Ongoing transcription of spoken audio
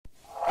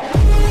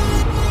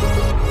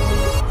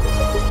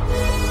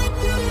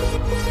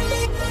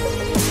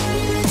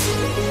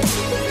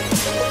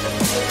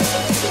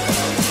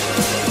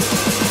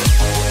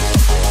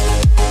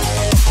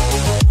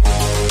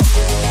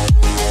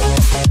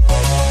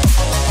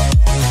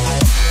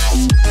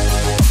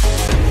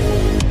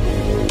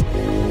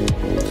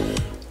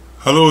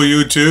Hello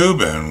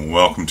YouTube and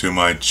welcome to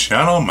my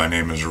channel. My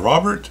name is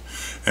Robert,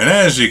 and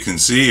as you can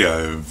see,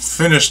 I've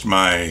finished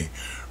my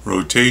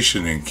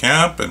rotation in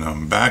camp and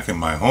I'm back in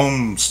my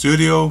home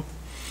studio.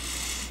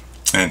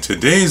 And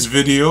today's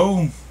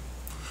video,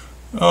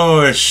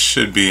 it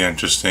should be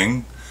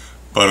interesting.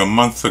 But a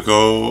month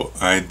ago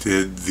I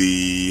did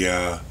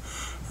the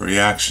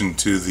reaction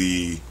to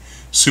the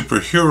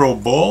Superhero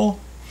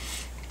Bowl,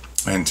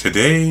 and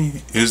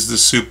today is the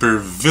Super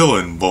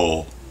Villain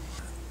Bowl.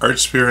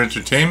 Artsphere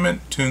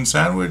Entertainment, Toon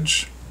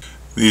Sandwich.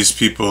 These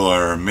people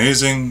are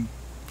amazing.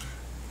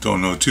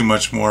 Don't know too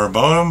much more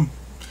about them.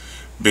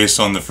 Based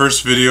on the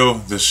first video,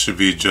 this should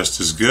be just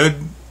as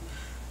good.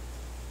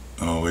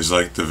 I always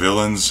like the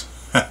villains.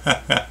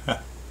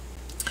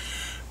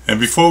 And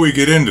before we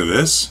get into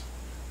this,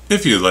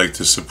 if you'd like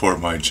to support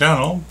my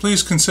channel,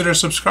 please consider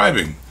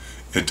subscribing.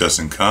 It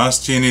doesn't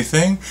cost you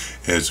anything,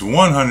 it's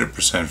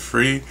 100%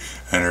 free,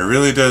 and it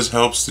really does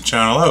helps the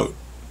channel out.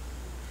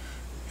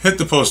 Hit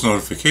the post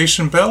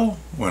notification bell.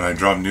 When I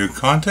drop new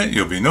content,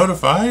 you'll be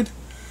notified.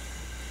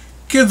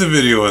 Give the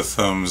video a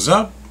thumbs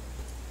up,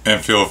 and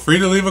feel free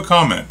to leave a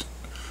comment.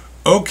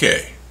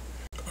 Okay,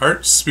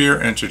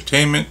 Artsphere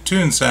Entertainment,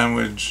 Toon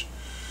Sandwich,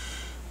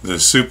 the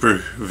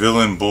Super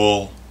Villain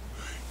Bowl.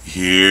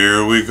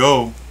 Here we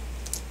go.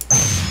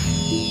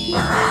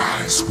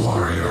 Arise,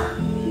 warrior.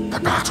 The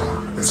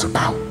battle is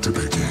about to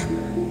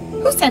begin.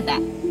 Who said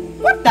that?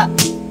 What the?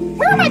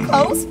 Where are my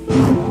clothes?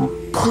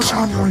 Put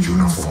on your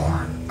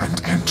uniform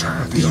and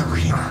enter the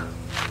arena.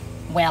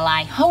 Well,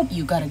 I hope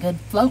you got a good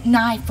floating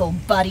eyeful,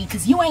 buddy,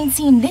 because you ain't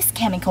seen this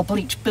chemical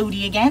bleach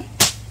booty again.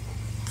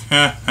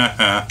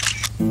 Oh,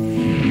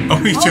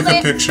 he took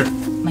a picture.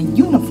 My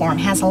uniform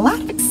has a lot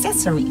of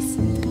accessories.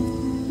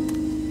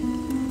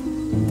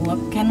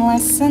 Looking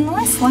less and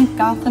less like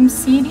Gotham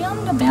City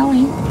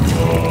underbelly.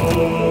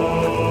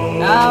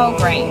 Oh,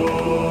 great.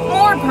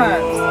 More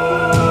pervs.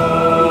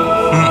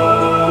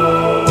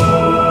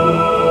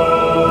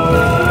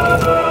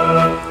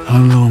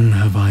 How long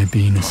have I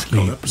been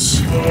asleep?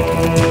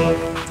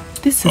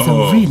 This is a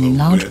really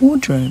large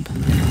wardrobe.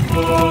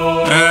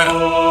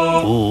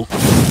 Oh.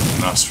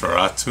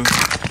 Nosferatu.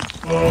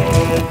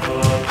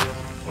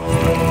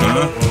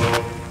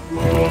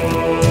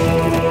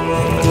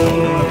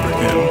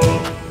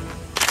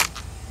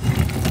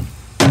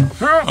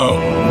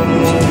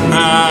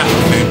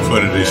 They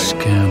put it in. This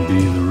can't be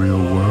the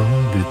real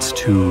world. It's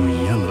too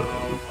yellow.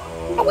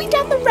 Are we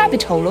down the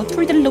rabbit hole or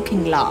through the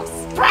looking glass?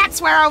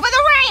 Perhaps we're over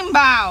the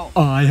rainbow!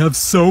 I have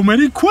so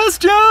many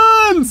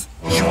questions!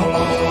 You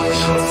all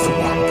have the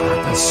one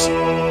purpose: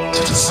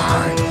 to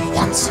decide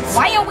once and for all.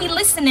 Why are we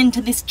listening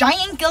to this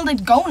giant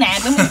gilded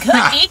gonad when we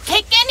could be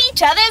kicking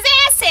each other's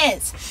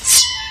asses?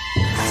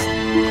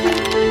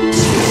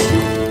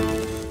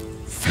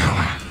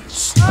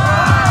 Villains.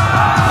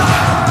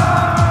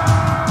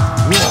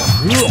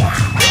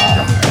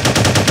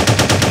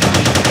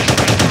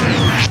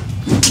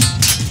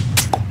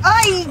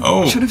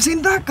 I should have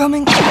seen that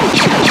coming.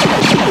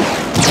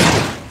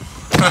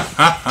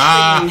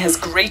 Training has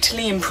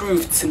greatly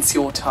improved since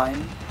your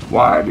time.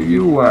 Why do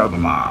you wear the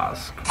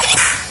mask?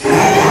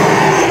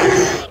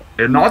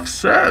 Enough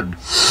said.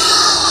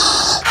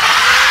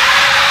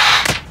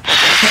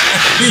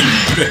 He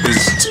bit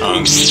his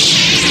tongue.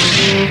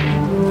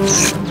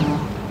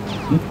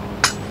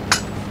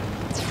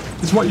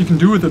 It's what you can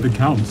do with it that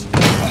counts.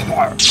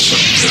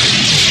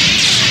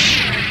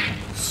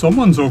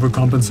 Someone's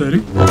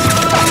overcompensating.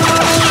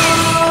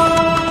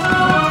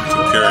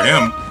 Took care of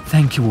him.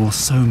 Thank you all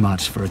so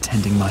much for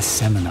attending my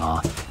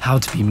seminar, How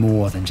to Be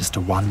More Than Just a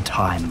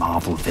One-Time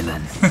Marvel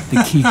Villain.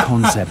 The key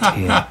concept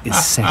here is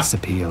sex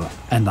appeal,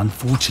 and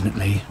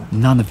unfortunately,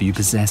 none of you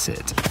possess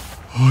it.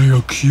 I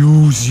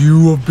accuse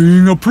you of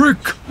being a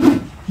prick.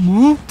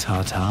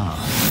 Ta-ta.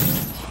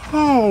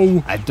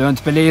 How? I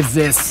don't believe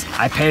this.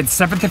 I paid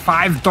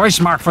 75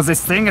 Deutschmark for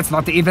this thing. It's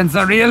not even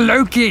the real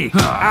Loki.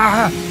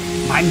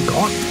 Mein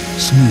Gott.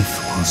 Smith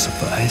will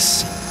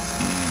suffice.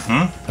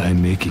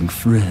 I'm making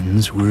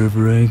friends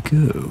wherever I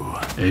go.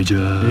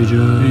 Agent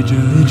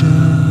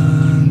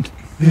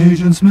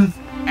Smith.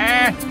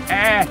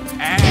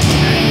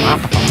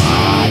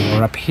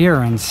 Your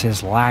appearance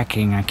is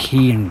lacking a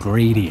key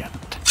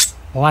ingredient.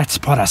 Let's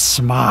put a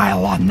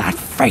smile on that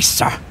face,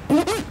 sir.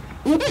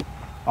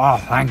 Oh,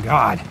 thank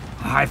God.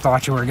 I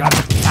thought you were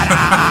gonna...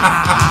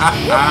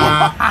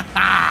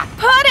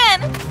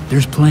 Puddin'!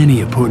 There's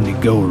plenty of pudding to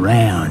go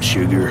around,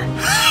 sugar.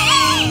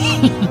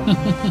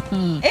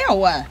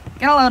 Ew,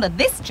 get a load of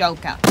this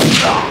joker.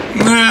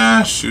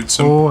 Nah, shoot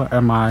some. Who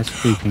am I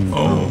speaking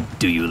to?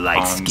 Do you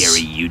like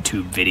scary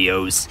YouTube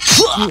videos?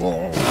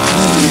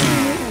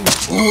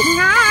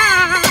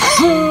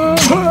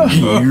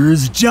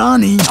 Here's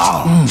Johnny.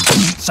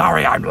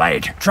 Sorry I'm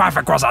late.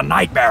 Traffic was a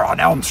nightmare on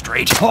Elm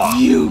Street.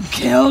 You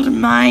killed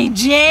my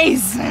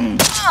Jason.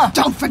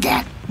 Don't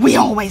forget, we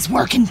always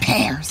work in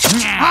pairs.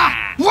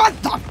 What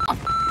the?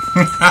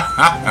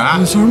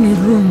 There's only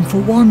room for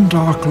one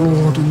Dark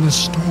Lord in this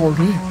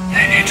story.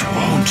 And it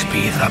won't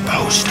be the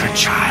poster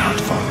child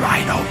for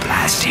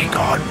rhinoplasty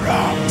gone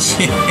wrong. I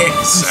see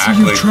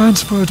Exactly. you've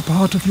transferred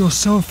part of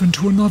yourself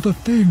into another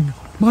thing.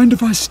 Mind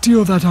if I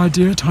steal that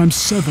idea times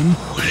 7?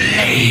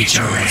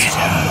 Plagiarism.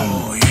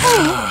 Oh,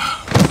 yeah.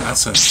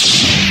 That's a...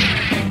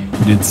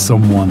 Did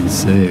someone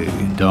say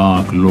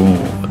Dark Lord?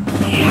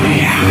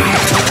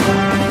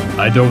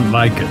 I don't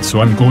like it,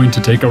 so I'm going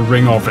to take a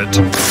ring off it.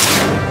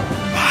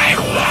 My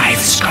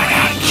wife's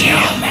gonna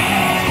kill me.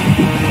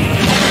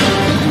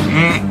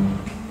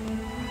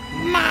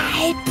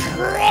 My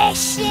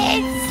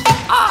precious.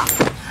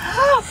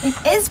 Oh, it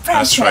is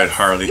precious. That's right,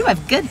 Harley. You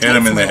have good Hit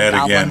him taste, in the little head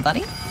goblin, again.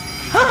 buddy.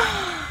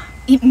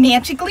 It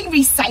magically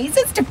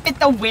resizes to fit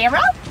the wearer?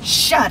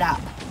 Shut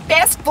up.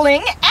 Best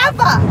bling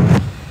ever.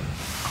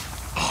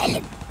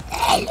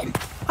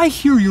 I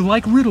hear you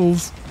like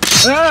riddles.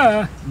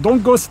 Ah,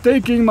 don't go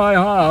staking my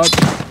heart.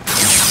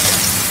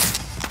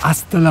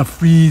 Hasta la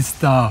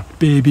frista,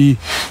 baby.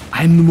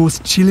 I'm the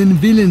most chillin'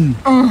 villain.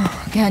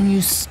 Can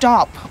you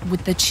stop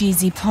with the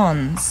cheesy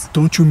puns?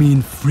 Don't you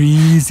mean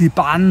freezy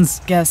buns?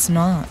 Guess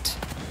not.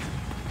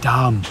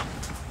 Damn,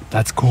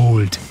 that's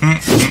cold.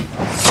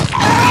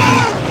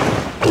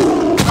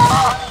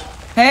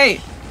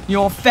 Hey,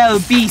 your fell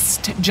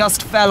beast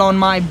just fell on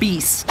my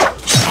beast.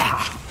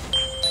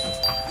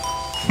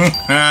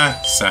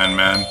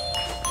 Sandman.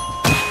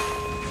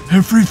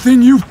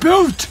 Everything you've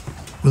built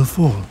will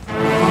fall.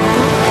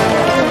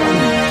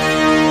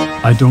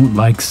 I don't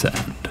like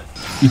sand.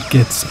 It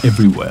gets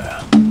everywhere.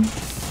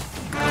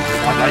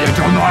 What are you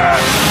doing there?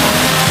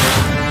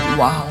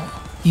 Wow,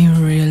 you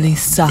really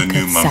suck The new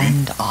at mummy.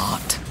 sand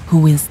art.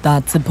 Who is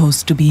that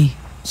supposed to be?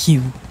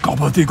 You.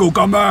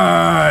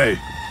 Gobbledy-go-gummy!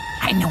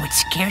 I know it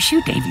scares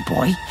you, Davy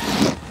boy.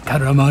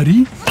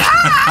 Calamari?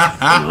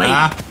 Hey,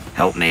 wait.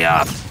 Help me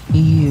up.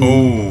 You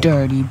Oh.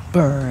 dirty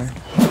bird.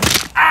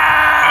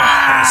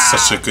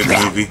 Such a good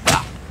movie.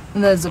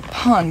 There's a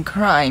pun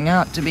crying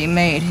out to be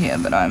made here,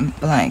 but I'm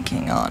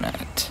blanking on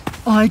it.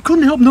 I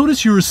couldn't help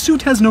notice your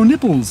suit has no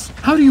nipples.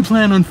 How do you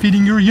plan on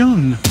feeding your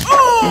young?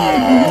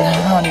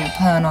 How do you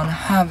plan on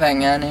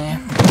having any?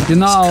 You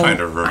know, kind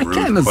of a I rude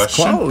came as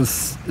question.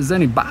 close as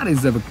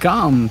anybody's ever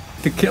come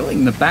to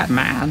killing the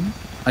Batman.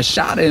 I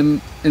shot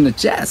him in the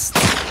chest.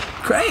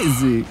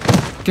 Crazy.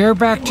 Go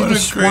back to What the a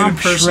great swamp,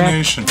 Shrek.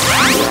 impersonation.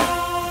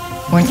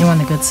 Weren't you on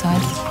the good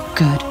side?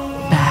 Good,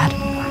 bad.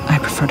 I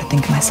prefer to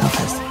think of myself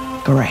as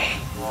gray.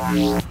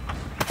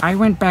 I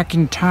went back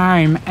in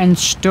time and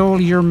stole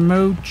your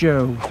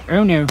mojo.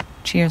 Oh no.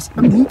 Cheers.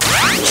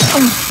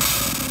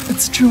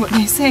 It's true what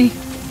they say.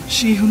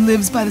 She who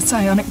lives by the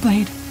psionic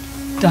blade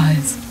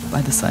dies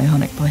by the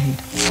psionic blade.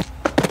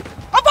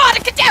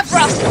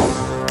 Abracadabra!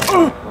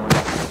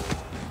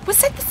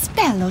 Was it the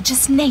spell or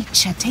just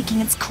nature taking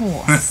its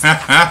course?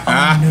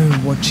 I know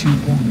what you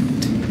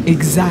want.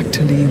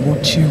 Exactly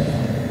what you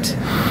want.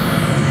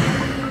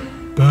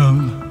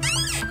 Belle,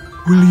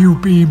 will you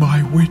be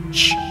my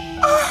witch?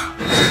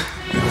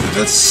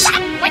 That's...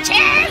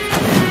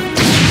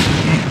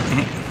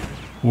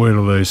 Wait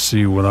till they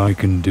see what I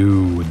can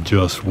do with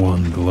just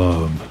one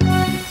glove.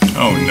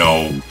 Oh,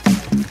 no.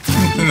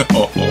 No.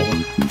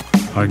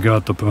 I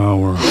got the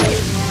power.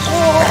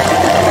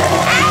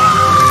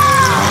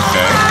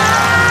 Okay.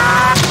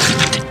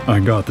 I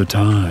got the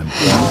time.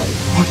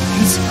 What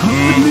is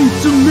happening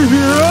to me?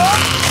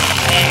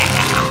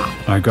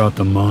 I got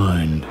the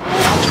mind.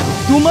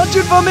 Too much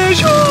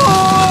information!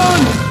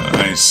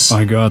 Nice.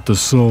 I got the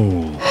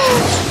soul.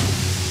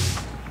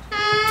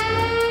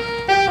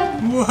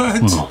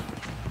 What? Well,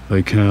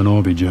 they can't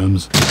all be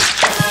gems.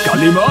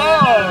 Kalima!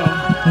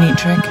 Neat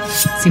trick.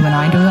 See when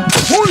I do it?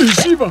 Holy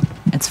Shiva!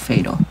 It's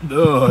fatal.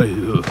 Are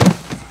you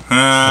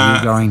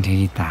going to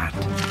eat that?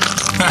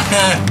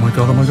 Oh my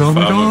god, oh my god, oh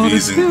my god,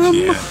 it's Bubba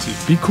him!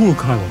 Chianti. Be cool,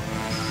 Kylo.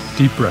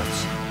 Deep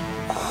breaths.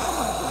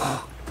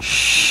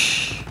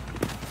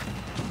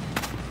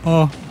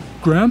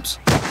 Gramps?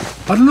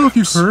 I don't know if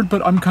you've heard,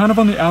 but I'm kind of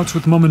on the outs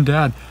with Mom and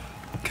Dad.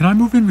 Can I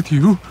move in with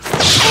you?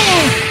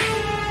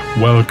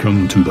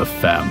 Welcome to the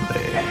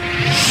family.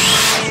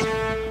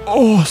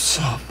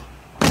 Awesome.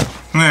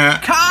 Nah.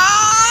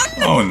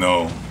 Oh,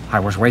 no. I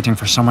was waiting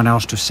for someone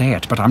else to say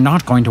it, but I'm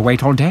not going to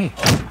wait all day.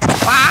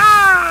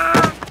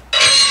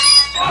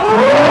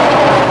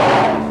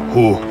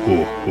 Ho,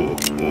 ho, ho,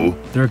 ho.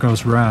 There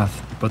goes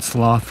wrath, but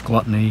sloth,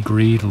 gluttony,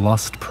 greed,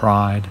 lust,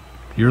 pride.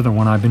 You're the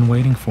one I've been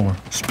waiting for.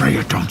 Spray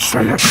it, don't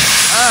say it.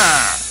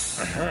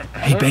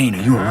 Hey, Bane,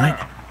 are you alright?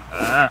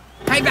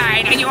 Hey,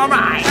 Bane, are you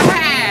alright?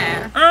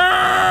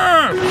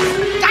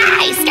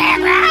 Die,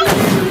 Scarecrow!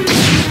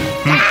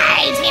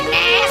 Die, Tin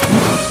Man!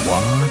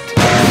 What?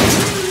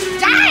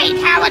 Die,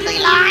 Cowardly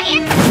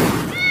Lion!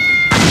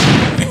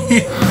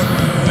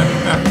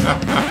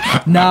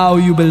 Now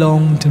you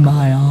belong to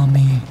my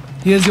army.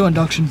 Here's your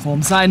induction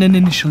form. Sign and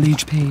initial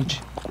each page.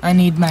 I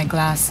need my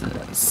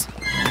glasses.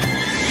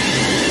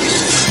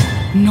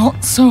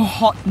 Not so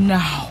hot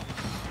now,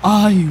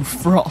 are you,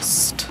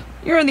 Frost?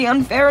 You're the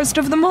unfairest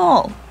of them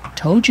all.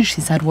 Told you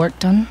she's had work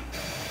done.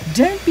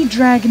 Don't be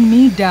dragging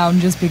me down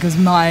just because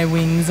my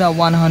wings are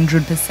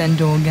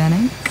 100%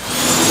 organic.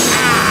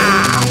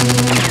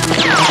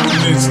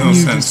 Makes no You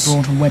sense. just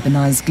brought a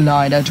weaponized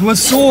glider to a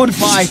sword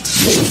fight.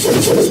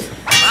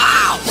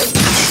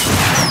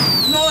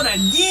 Not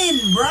again,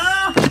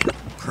 bruh!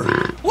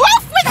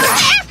 Woof with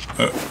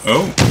her!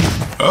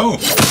 Oh.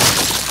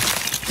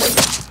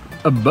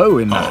 A bow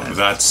in there. Oh,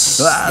 that's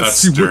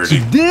See what dirty.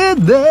 you did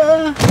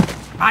there.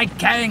 My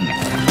king!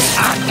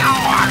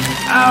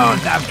 Oh,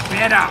 the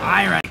bitter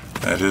irony!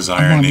 That is I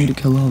want you irony. to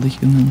kill all the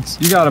humans.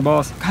 You got it,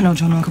 boss.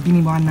 Eliano.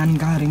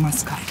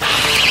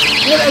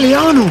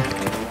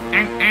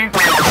 And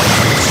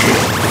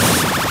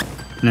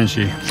then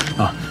she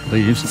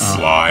leaves.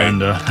 Fly.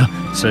 And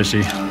says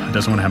she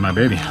doesn't want to have my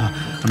baby.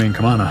 I mean,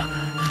 come on.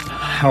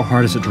 How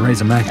hard is it to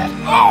raise a maggot?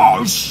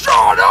 Oh,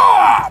 shut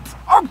up!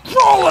 I'm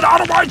crawling out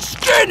of my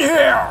skin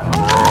here!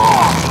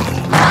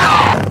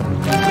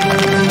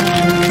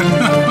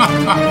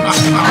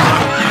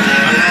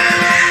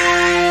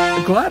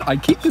 Glad I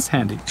keep this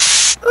handy.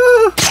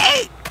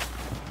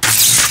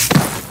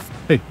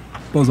 Hey,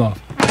 buzz off.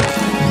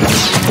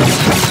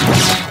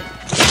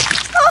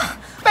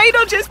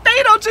 Beetlejuice,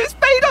 Beetlejuice,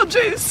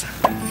 Beetlejuice!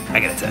 I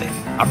gotta tell you,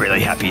 I'm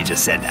really happy you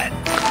just said that.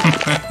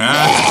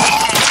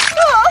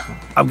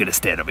 I'm gonna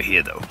stand over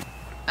here, though.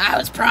 I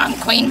was prom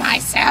queen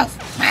myself.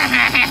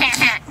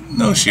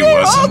 No, she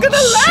wasn't. gonna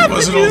laugh She at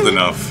wasn't you. old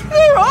enough.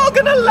 They're all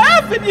gonna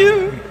laugh at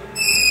you!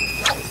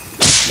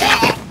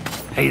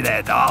 Hey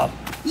there, doll.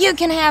 You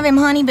can have him,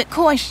 honey, but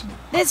caution.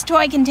 This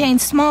toy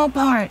contains small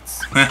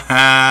parts.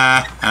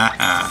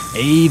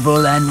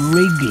 Evil and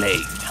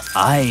wriggling.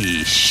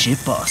 I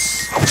ship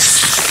us.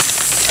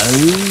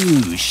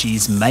 Oh,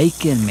 she's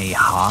making me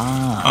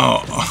hard.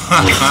 Oh.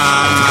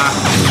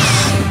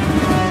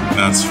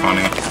 That's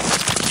funny.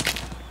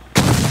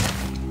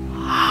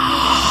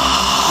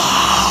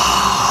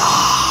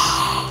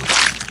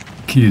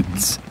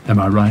 Kids, am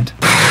I right?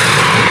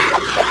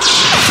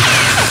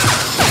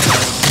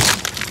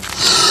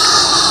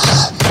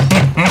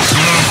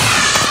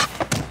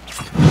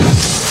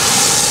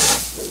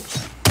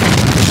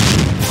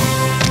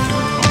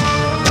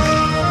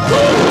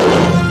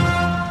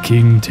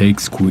 King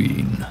takes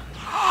queen.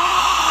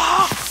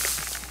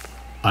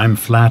 I'm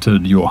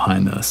flattered, Your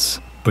Highness,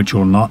 but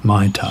you're not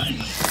my type.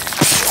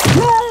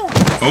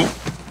 Oh.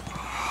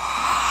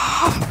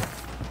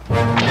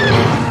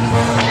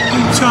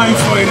 TIE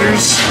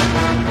fighters.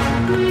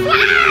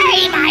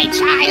 Why, my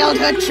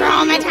childhood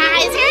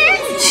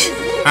traumatizers?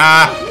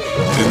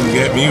 Didn't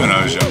get me when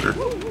I was younger.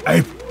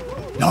 Ape,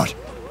 not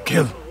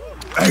kill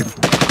ape.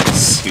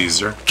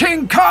 Caesar.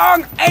 King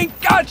Kong ain't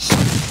got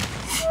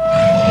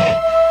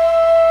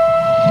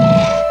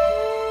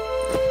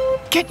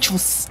Get your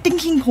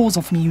stinking paws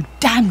off me, you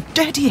damn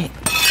dirty ape!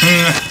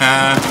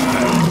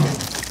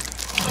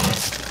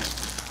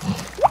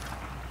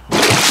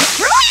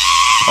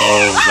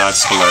 Oh,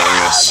 that's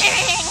hilarious.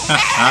 Oh,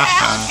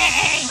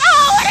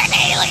 what an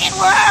alien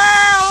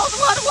world!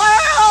 What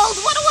world!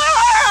 What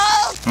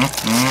world!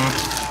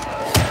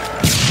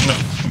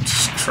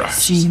 Jesus Christ.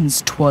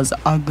 Seems 'twas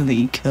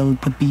ugly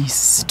killed the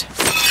beast.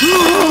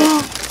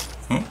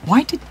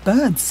 Why did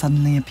birds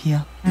suddenly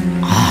appear?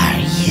 Are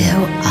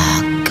you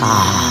a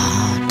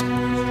god?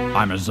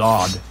 I'm a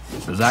Zod.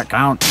 Does that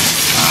count?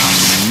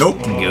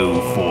 Nope.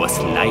 Go force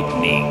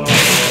lightning.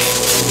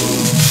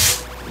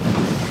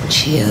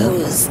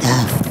 Choose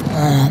the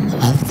form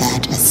of the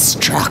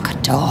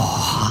destructor.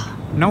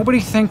 Nobody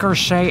think or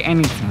say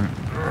anything.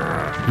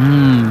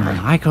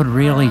 I could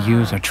really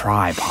use a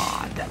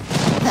tripod.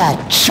 The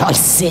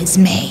choice is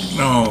made.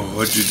 Oh,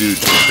 what'd you do,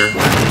 Joker?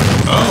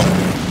 Oh.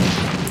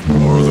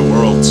 War of the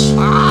Worlds.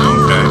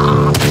 Okay.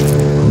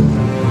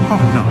 Oh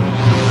no.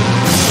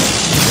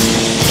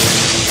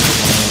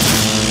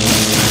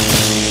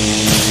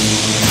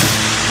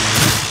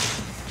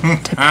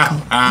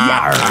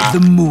 Yarr, the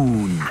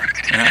moon.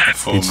 Yeah,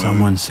 full Did moon.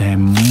 someone say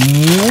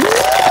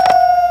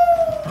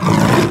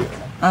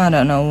I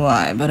don't know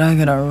why, but I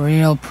got a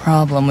real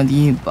problem with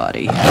you,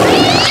 buddy.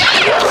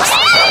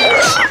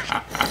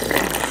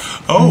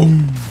 Oh.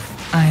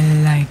 I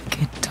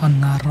like it on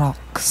the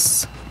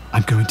rocks.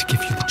 I'm going to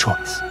give you the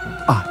choice.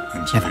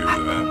 Interview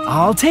with that.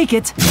 I'll take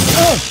it.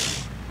 Oh,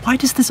 why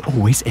does this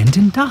always end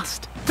in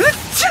dust?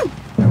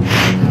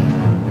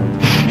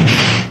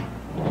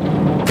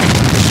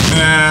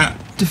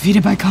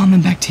 Defeated by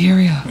common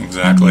bacteria.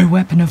 Exactly. A new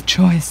weapon of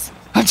choice.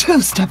 A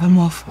two-stepping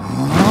wolf.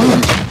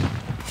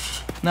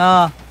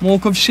 Nah,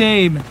 walk of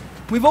shame.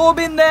 We've all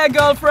been there,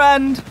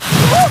 girlfriend.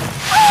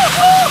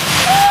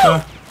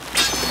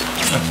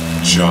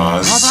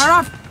 Jaws.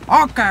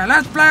 Okay,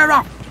 let's play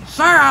rough.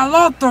 Say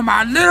hello to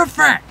my little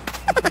friend.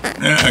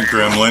 A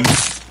gremlin.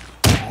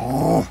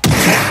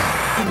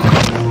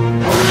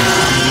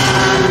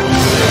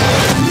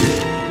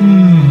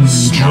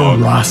 Smog.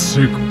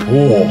 Jurassic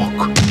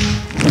pork.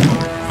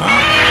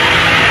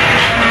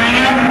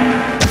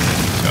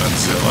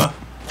 Godzilla.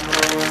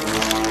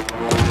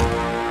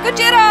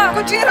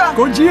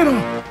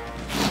 Gojira!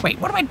 Wait,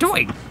 what am I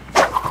doing?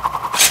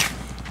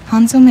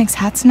 Hanzo makes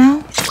hats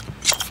now?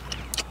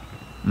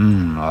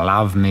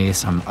 Love me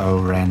some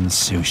Oren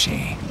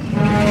sushi.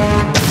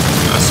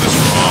 That's just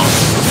wrong.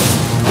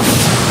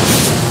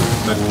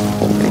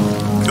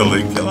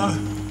 Caligula?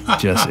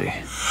 Jesse.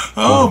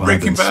 Oh, what have I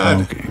Breaking been Bad.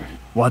 smoking?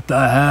 What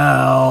the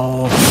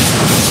hell?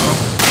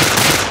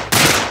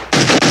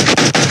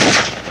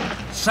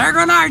 Say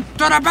goodnight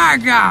to the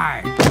bad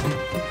guy!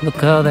 Look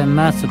how they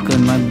massacred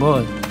my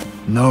boy.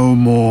 No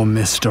more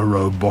Mr.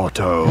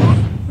 Roboto.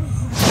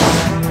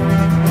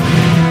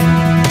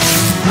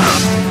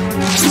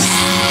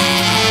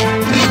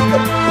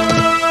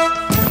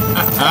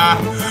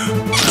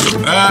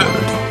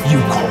 You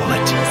call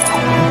it.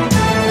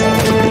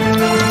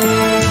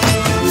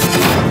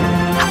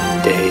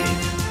 Dave,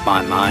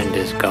 my mind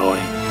is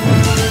going.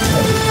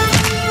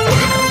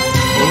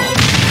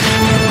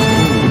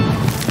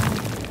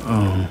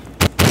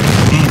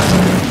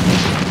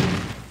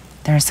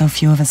 There are so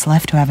few of us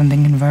left who haven't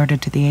been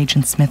converted to the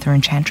Agent Smith or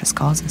Enchantress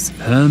causes.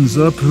 Hands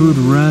up who'd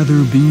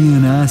rather be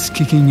an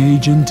ass-kicking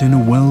agent in a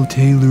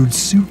well-tailored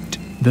suit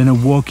than a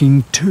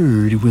walking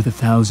turd with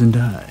 1,000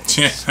 eyes.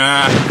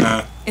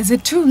 Is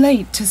it too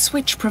late to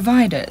switch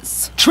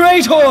providers?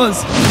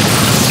 Traitors!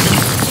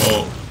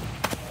 Oh.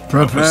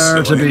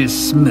 Prepare to be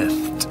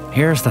smithed.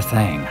 Here's the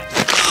thing.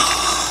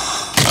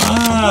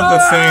 Ah, the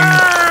thing.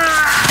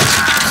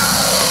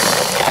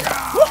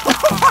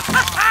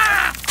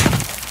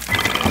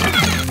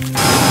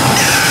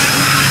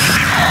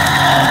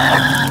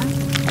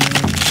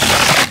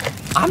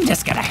 I'm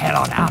just gonna head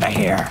on out of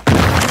here.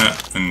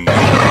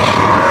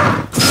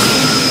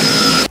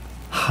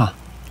 Huh.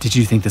 Did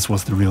you think this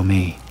was the real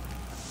me?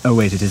 Oh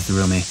wait, it is the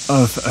real me.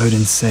 Oh, for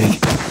Odin's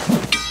sake.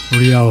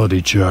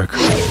 Reality check.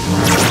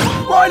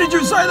 Why did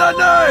you say that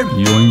name?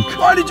 Yoink.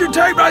 Why did you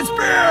take my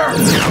spear?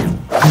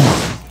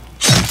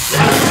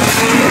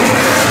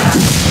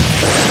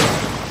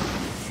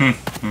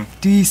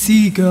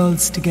 DC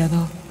girls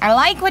together. I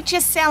like what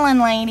you're selling,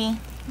 lady.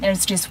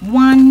 There's just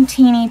one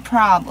teeny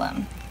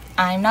problem.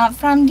 I'm not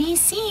from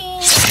DC.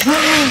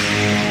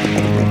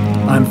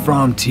 I'm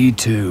from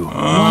T2.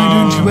 Why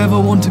don't you ever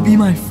want to be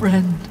my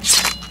friend?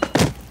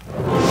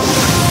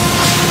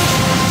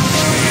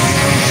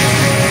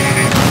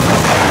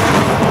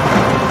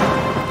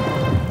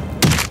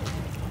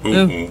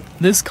 Ooh.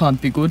 This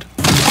can't be good.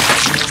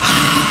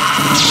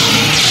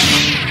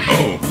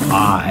 Oh.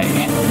 I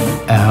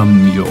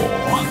am your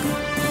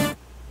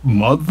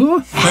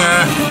mother?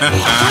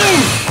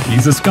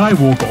 He's a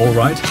Skywalker, all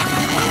right.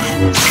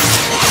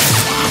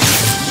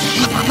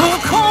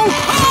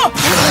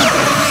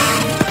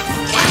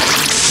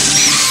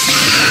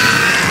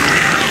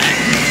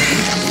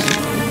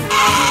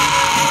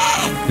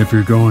 If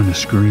you're going to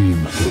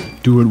scream,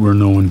 do it where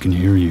no one can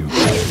hear you.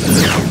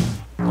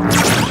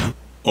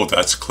 Oh,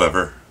 that's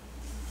clever.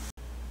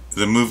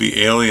 The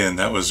movie Alien,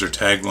 that was their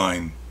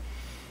tagline.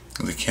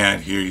 They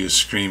can't hear you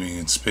screaming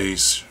in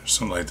space, or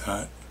something like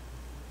that.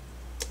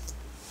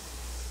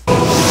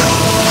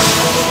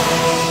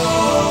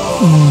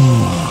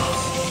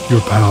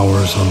 Your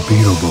power's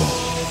unbeatable,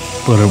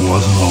 but it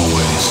wasn't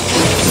always.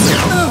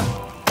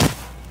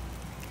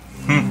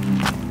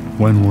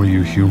 When will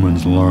you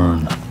humans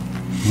learn?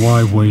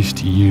 Why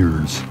waste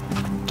years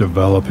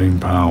developing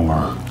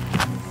power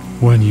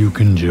when you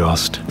can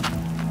just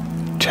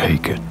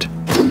take it?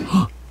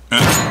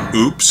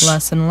 Oops.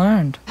 Lesson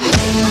learned.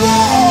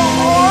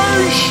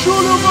 I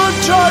should have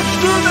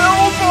attached an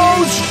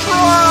elbow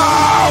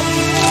strap!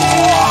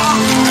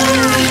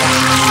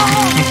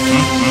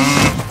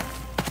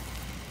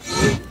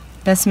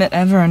 Best Smith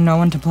ever and no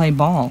one to play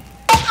ball.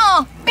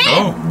 Oh, bam!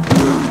 Oh.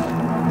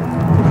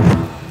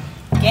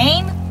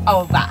 Game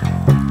over.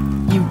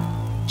 You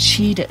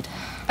cheated.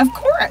 Of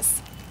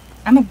course.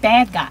 I'm a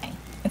bad guy.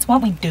 It's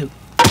what we do.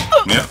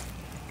 Yeah.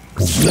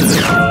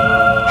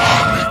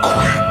 Harley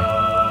Quinn,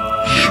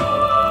 you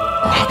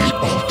are the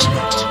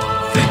ultimate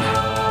villain.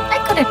 I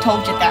could have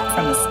told you that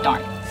from the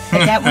start,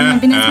 but that wouldn't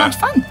have been as much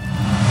fun.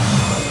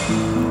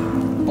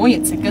 Boy,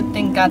 it's a good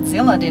thing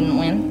Godzilla didn't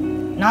win.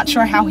 Not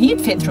sure how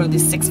he'd fit through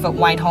this 6-foot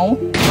white hole.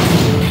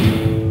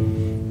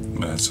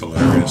 That's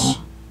hilarious.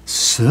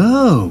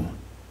 So,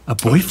 a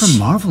boy from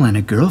Marvel and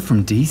a girl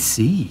from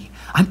DC.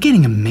 I'm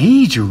getting a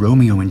major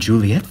Romeo and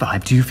Juliet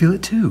vibe. Do you feel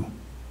it too?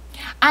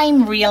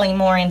 I'm really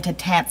more into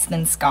tats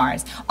than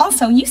scars.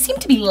 Also, you seem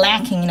to be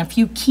lacking in a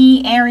few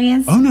key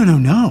areas. Oh,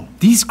 no.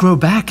 These grow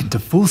back into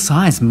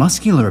full-size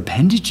muscular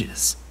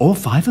appendages. All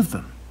 5 of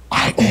them.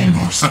 I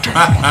almost don't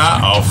want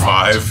to All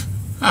 5.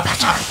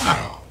 but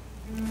I will.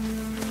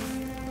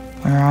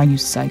 Where are you,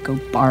 psycho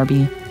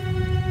Barbie?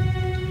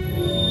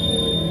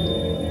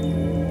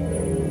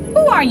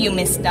 Who are you,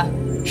 mister?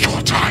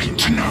 You're dying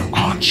to know,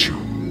 aren't you?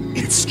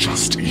 It's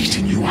just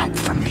eating you up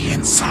from the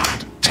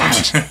inside. Damn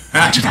it!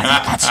 Why did I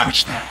hit that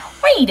switch there?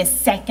 Wait a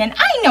second,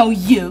 I know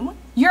you.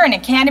 You're an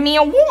Academy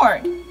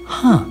Award.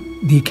 Huh.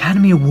 The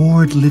Academy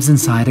Award lives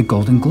inside a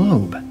Golden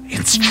Globe.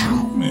 It's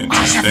true. I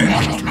Interesting.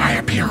 have modeled my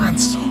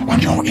appearance on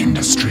your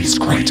industry's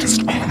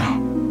greatest honor.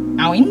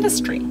 Our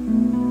industry?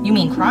 You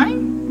mean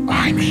crime?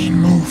 I mean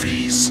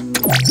movies.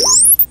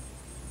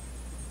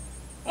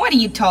 What are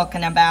you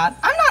talking about?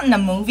 I'm not in the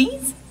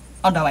movies.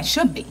 although I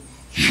should be.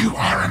 You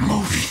are a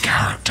movie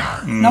character.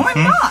 No,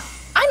 I'm not.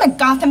 I'm a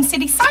Gotham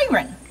City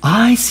siren.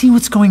 I see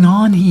what's going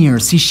on here.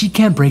 See, she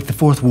can't break the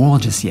fourth wall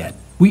just yet.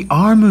 We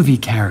are movie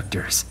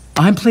characters.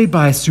 I'm played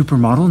by a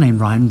supermodel named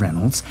Ryan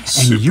Reynolds,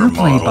 and you're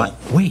played by...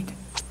 Wait,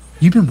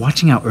 you've been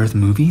watching our Earth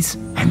movies?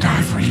 And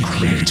I've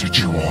recreated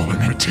you all in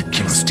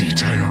meticulous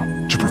detail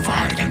to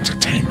provide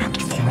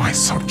entertainment for my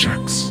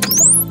subjects.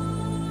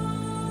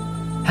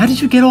 How did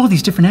you get all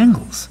these different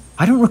angles?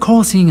 I don't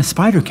recall seeing a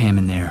spider cam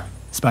in there.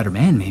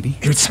 Spider-Man, maybe.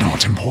 It's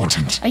not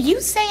important. Are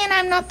you saying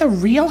I'm not the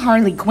real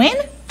Harley Quinn?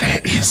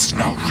 There is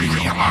no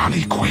real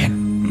Harley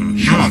Quinn.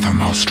 You're the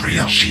most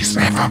real she's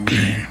ever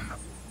been.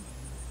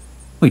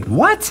 Wait,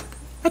 what?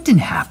 That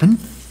didn't happen.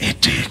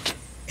 It did.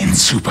 In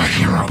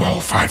Superhero Bowl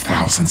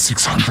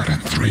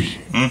 5603.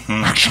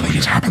 Actually,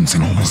 it happens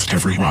in almost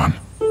every one.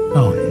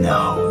 Oh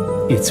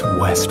no, it's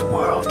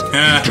Westworld.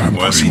 You don't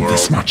put in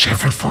this much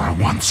effort for a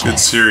once-off. Good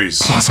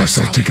series. Plus, I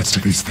sell tickets to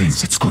these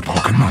things. It's good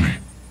pocket money.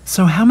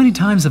 So how many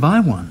times have I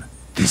won?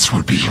 This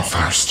would be your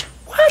first.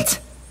 What?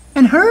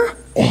 And her?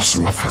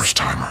 Also a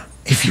first-timer.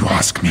 If you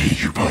ask me,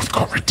 you both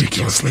got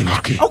ridiculously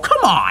lucky. Oh,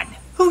 come on!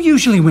 Who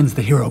usually wins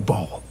the Hero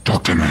Bowl?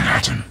 Dr.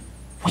 Manhattan.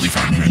 We've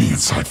had many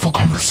insightful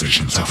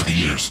conversations over the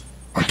years.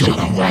 I don't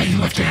know why he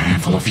left a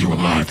handful of you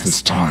alive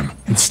this time,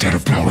 instead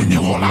of blowing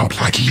you all out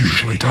like he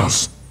usually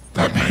does.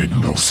 That made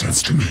no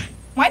sense to me.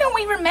 Why don't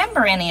we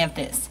remember any of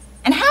this?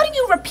 And how do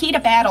you repeat a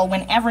battle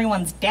when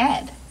everyone's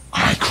dead?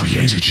 I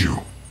created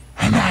you,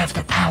 and I have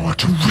the power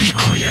to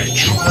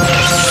recreate you.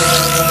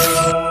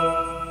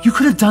 You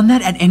could have done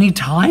that at any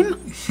time?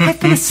 I've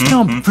been a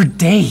stump for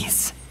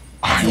days.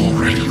 I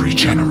already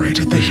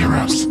regenerated the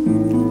heroes.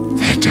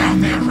 They're down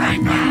there right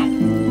now,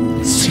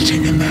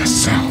 sitting in their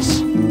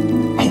cells,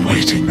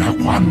 awaiting that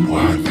one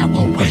word that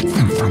will wake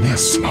them from their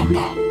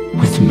slumber,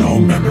 with no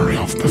memory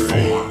of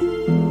before.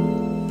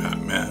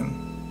 Batman.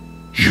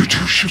 You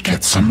two should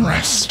get some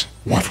rest.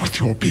 What with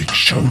your big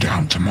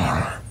showdown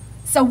tomorrow?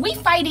 So we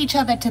fight each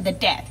other to the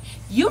death.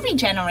 You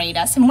regenerate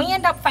us and we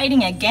end up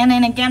fighting again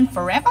and again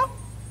forever?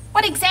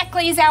 What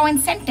exactly is our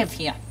incentive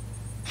here?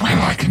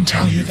 Well, I can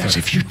tell you that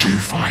if you do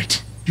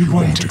fight, you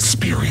won't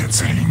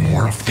experience any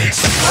more of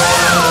this.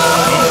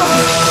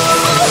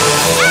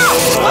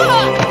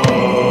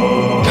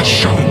 The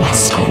show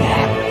must go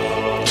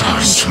on.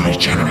 Time to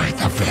regenerate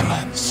the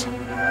villains.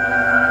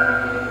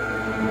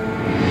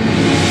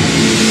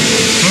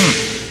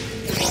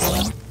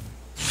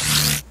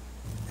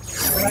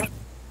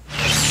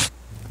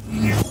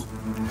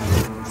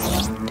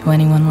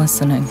 'Anyone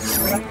listening,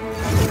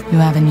 you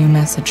have a new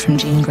message from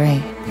Jean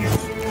Grey.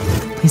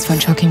 Please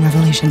find shocking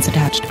revelations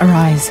attached.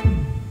 Arise.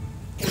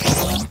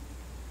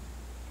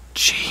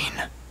 Jean.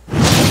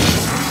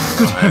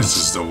 This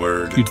is the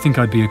word. You'd think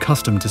I'd be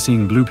accustomed to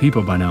seeing blue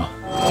people by now.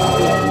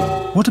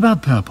 What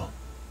about purple?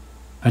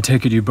 I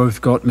take it you both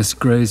got Miss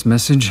Grey's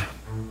message?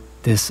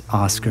 This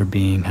Oscar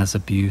being has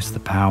abused the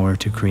power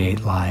to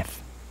create life.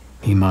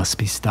 He must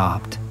be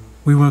stopped.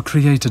 We were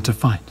created to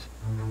fight.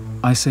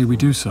 I say we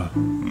do so.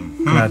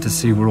 Glad to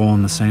see we're all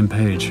on the same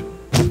page.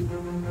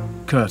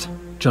 Kurt,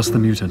 just the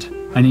mutant.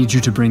 I need you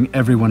to bring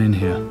everyone in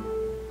here.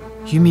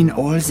 You mean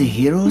all the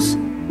heroes?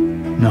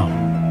 No,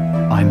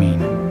 I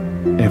mean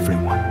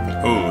everyone.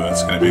 Oh,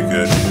 that's gonna be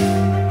good.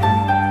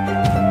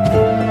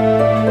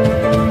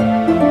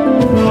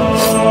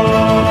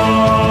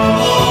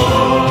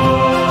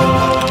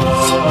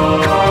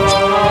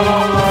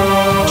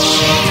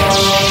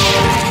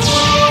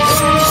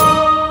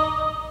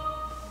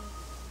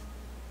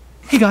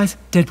 Hey guys,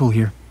 Deadpool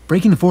here,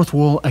 breaking the fourth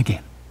wall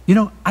again. You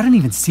know, I don't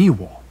even see a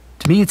wall.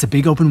 To me, it's a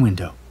big open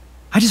window.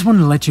 I just wanted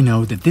to let you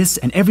know that this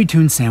and every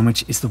Toon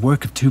sandwich is the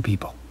work of two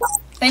people.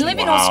 They live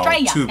in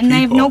Australia and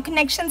they have no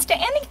connections to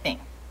anything.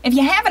 If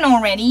you haven't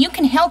already, you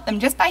can help them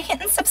just by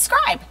hitting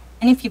subscribe.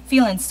 And if you're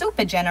feeling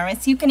super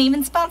generous, you can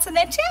even sponsor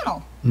their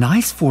channel.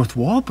 Nice fourth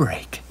wall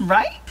break.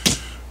 Right?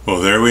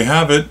 Well, there we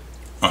have it.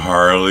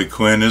 Harley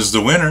Quinn is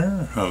the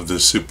winner of the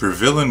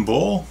Supervillain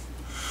Bowl.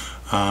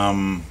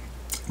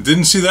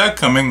 Didn't see that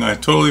coming. I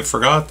totally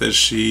forgot that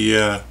she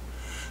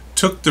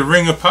took the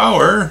Ring of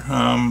Power.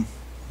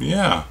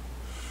 Yeah.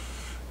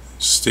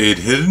 Stayed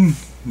hidden.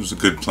 It was a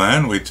good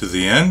plan. Wait to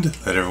the end.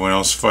 Let everyone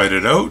else fight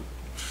it out.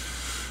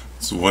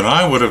 It's what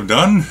I would have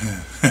done.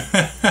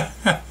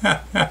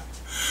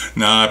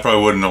 Nah, I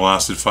probably wouldn't have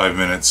lasted 5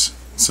 minutes.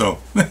 So.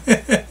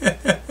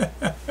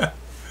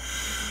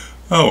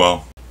 Oh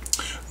well.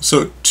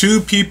 So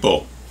 2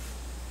 people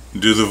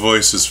do the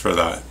voices for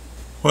that.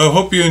 Well, I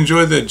hope you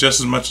enjoyed that just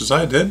as much as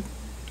I did.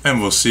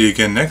 And we'll see you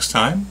again next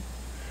time.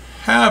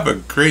 Have a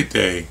great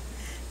day.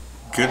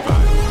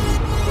 Goodbye.